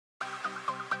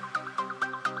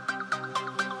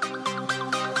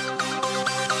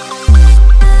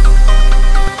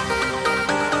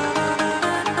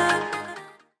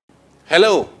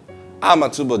Hello, I'm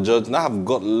Atubo George, and I've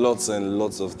got lots and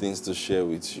lots of things to share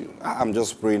with you. I'm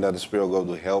just praying that the Spirit of God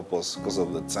will help us because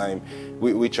of the time.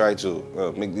 We try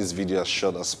to make this video as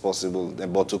short as possible,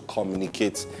 but to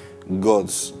communicate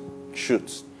God's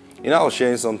truth. You know, I was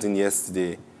sharing something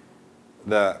yesterday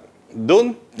that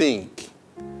don't think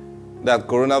that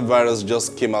coronavirus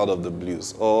just came out of the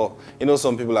blues. Or, you know,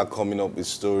 some people are coming up with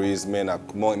stories,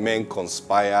 men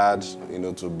conspired, you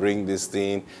know, to bring this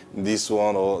thing, this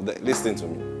one, or listen to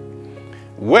me.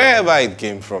 Wherever it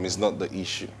came from is not the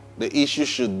issue. The issue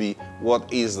should be,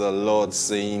 what is the Lord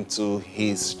saying to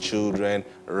his children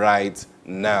right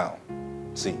now?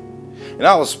 See, and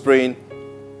I was praying,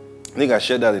 I think I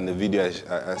shared that in the video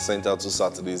I sent out 2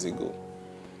 Saturdays ago.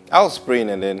 I was praying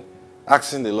and then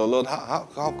asking the Lord,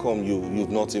 how come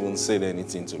you've not even said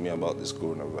anything to me about this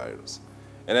coronavirus?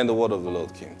 And then the word of the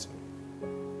Lord came to me.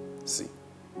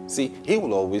 See, he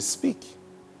will always speak.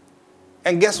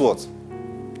 And guess what?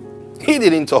 He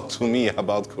didn't talk to me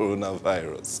about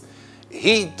coronavirus.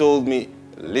 He told me,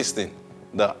 listen,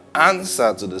 the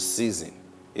answer to the season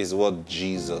is what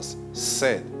Jesus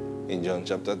said in John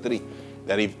chapter 3.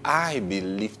 That if I be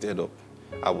lifted up,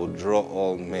 I will draw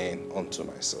all men unto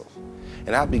myself.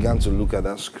 And I began to look at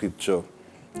that scripture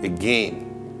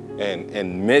again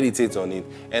and meditate on it,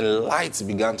 and light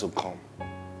began to come.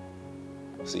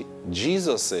 See,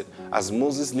 Jesus said, as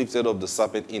Moses lifted up the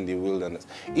serpent in the wilderness,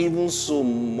 even so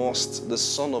must the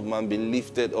Son of Man be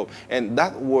lifted up. And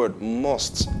that word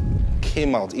must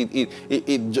came out. You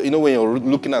know, when you're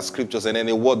looking at scriptures and then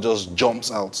a word just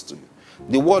jumps out to you.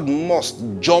 The word must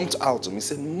jumped out to me. He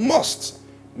said must,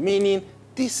 meaning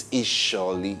this is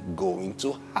surely going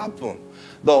to happen.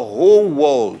 The whole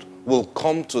world will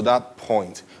come to that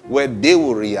point where they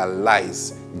will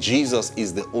realize Jesus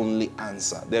is the only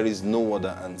answer. There is no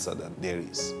other answer that there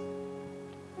is.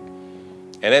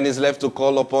 And then it's left to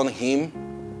call upon him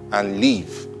and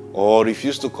live, or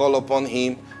refuse to call upon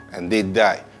him and they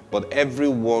die. But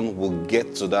everyone will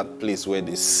get to that place where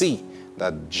they see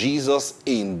that Jesus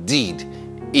indeed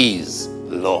is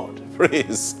Lord.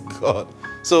 Praise God.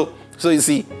 So you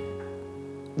see,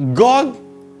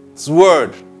 God's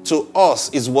word to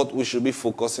us is what we should be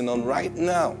focusing on right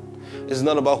now. It's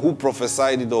not about who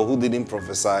prophesied it or who didn't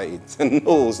prophesy it.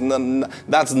 No,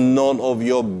 that's none of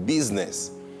your business.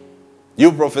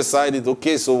 You prophesied it,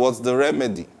 okay, so what's the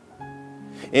remedy?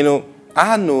 You know,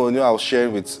 I was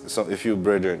sharing with a few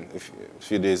brethren a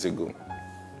few days ago.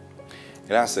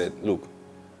 And I said, look,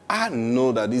 I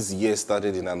know that this year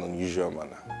started in an unusual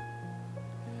manner.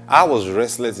 I was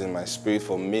restless in my spirit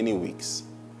for many weeks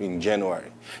in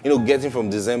January. You know, getting from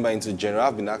December into January,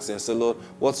 I've been asking, I said, Lord,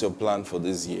 what's your plan for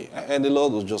this year? And the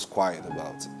Lord was just quiet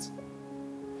about it.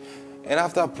 And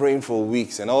after praying for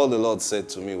weeks, and all the Lord said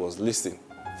to me was, listen,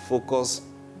 focus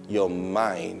your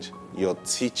mind, your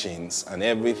teachings, and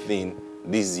everything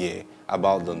this year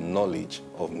about the knowledge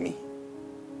of me.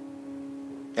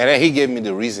 And then he gave me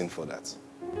the reason for that.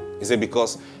 He said,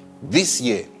 because this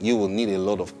year you will need a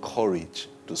lot of courage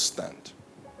to stand.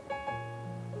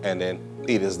 And then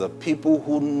it is the people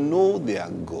who know their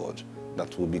God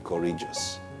that will be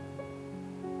courageous.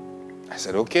 I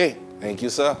said, okay, thank you,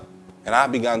 sir. And I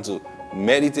began to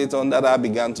meditate on that. I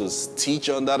began to teach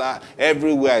on that.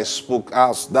 Everywhere I spoke, that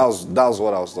was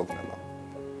what I was talking about.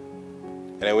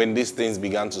 And then when these things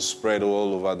began to spread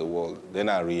all over the world, then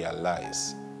I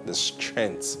realized the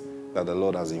strength that the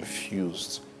Lord has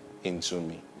infused into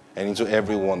me and into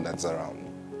everyone that's around me.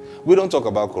 We don't talk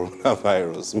about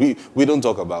coronavirus. We don't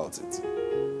talk about it.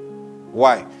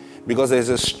 Why? Because there's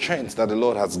a strength that the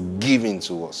Lord has given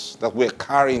to us that we're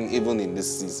carrying even in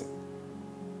this season.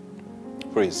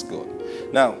 Praise God.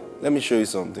 Now, let me show you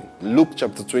something. Luke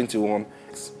chapter 21.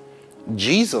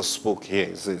 Jesus spoke here.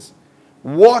 It says,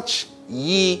 watch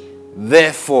ye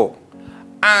therefore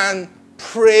and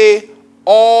pray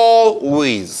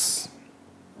always,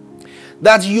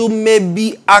 that you may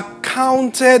be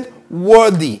accounted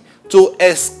worthy to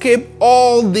escape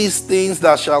all these things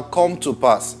that shall come to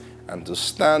pass, and to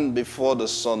stand before the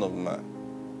Son of Man.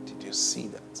 Did you see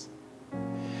that?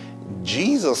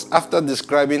 Jesus, after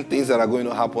describing things that are going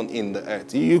to happen in the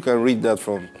earth, you can read that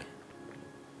from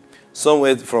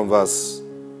somewhere from verse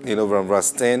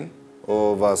 10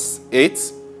 or verse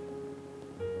 8.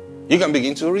 You can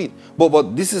begin to read.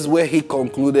 But this is where he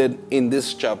concluded in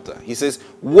this chapter. He says,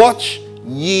 watch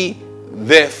ye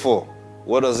therefore.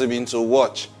 What does it mean to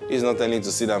watch? He's not telling you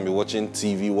to sit and be watching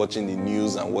TV, watching the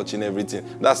news and watching everything.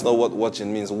 That's not what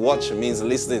watching means. Watch means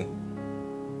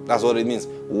listen. That's what it means.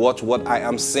 Watch what I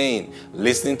am saying.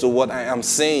 Listen to what I am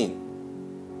saying.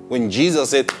 When Jesus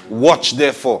said, watch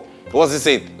therefore, what was he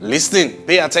saying? Listen,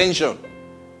 pay attention.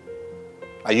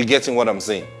 Are you getting what I'm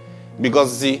saying?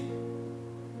 Because, see,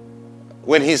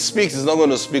 when he speaks, he's not going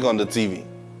to speak on the TV.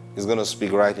 He's going to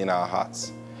speak right in our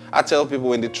hearts. I tell people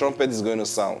when the trumpet is going to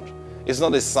sound, it's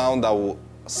not a sound that will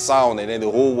sound and then the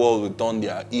whole world will turn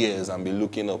their ears and be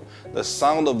looking up. The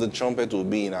sound of the trumpet will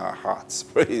be in our hearts.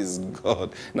 Praise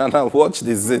God. Now watch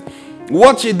this.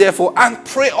 Watch it therefore and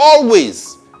pray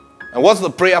always. And what's the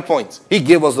prayer point? He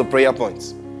gave us the prayer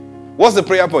point. What's the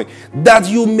prayer point? That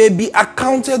you may be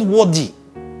accounted worthy.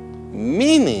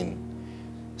 Meaning,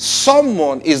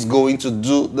 someone is going to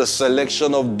do the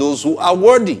selection of those who are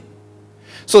worthy.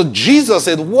 So Jesus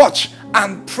said, watch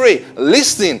and pray,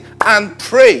 listen and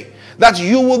pray, that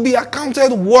you will be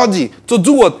accounted worthy to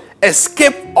do what?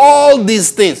 Escape all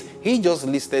these things. He just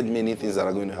listed many things that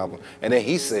are going to happen. And then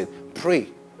he said, pray.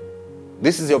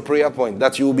 This is your prayer point,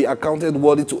 that you will be accounted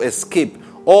worthy to escape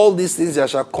all these things that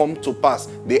shall come to pass.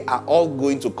 They are all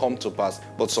going to come to pass.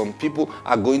 But some people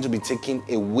are going to be taken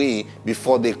away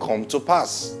before they come to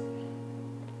pass.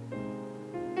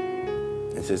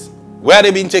 It says, where are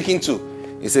they being taken to?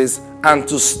 He says, and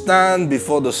to stand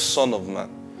before the Son of Man.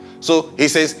 So he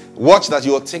says, watch that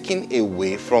you are taken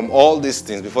away from all these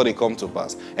things before they come to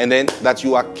pass. And then that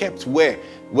you are kept where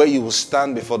you will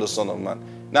stand before the Son of Man.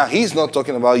 Now, he's not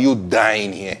talking about you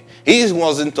dying here. He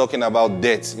wasn't talking about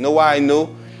death. You know why I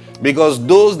know? Because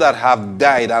those that have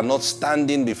died are not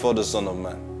standing before the Son of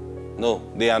Man. No,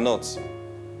 they are not.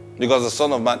 Because the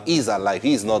Son of Man is alive.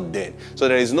 He is not dead. So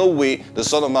there is no way the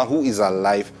Son of Man who is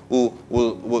alive,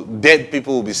 dead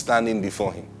people will be standing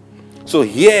before him. So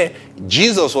here,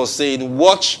 Jesus was saying,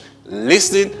 watch,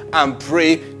 listen, and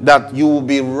pray that you will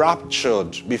be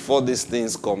raptured before these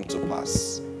things come to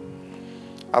pass.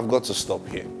 I've got to stop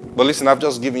here. But listen, I've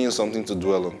just given you something to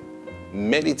dwell on.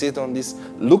 Meditate on this.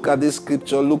 Look at this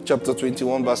scripture, Luke chapter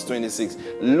 21, verse 26.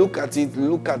 Look at it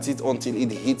until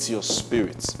it hits your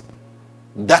spirit.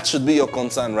 That should be your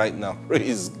concern right now.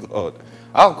 Praise God.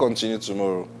 I'll continue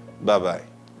tomorrow. Bye-bye.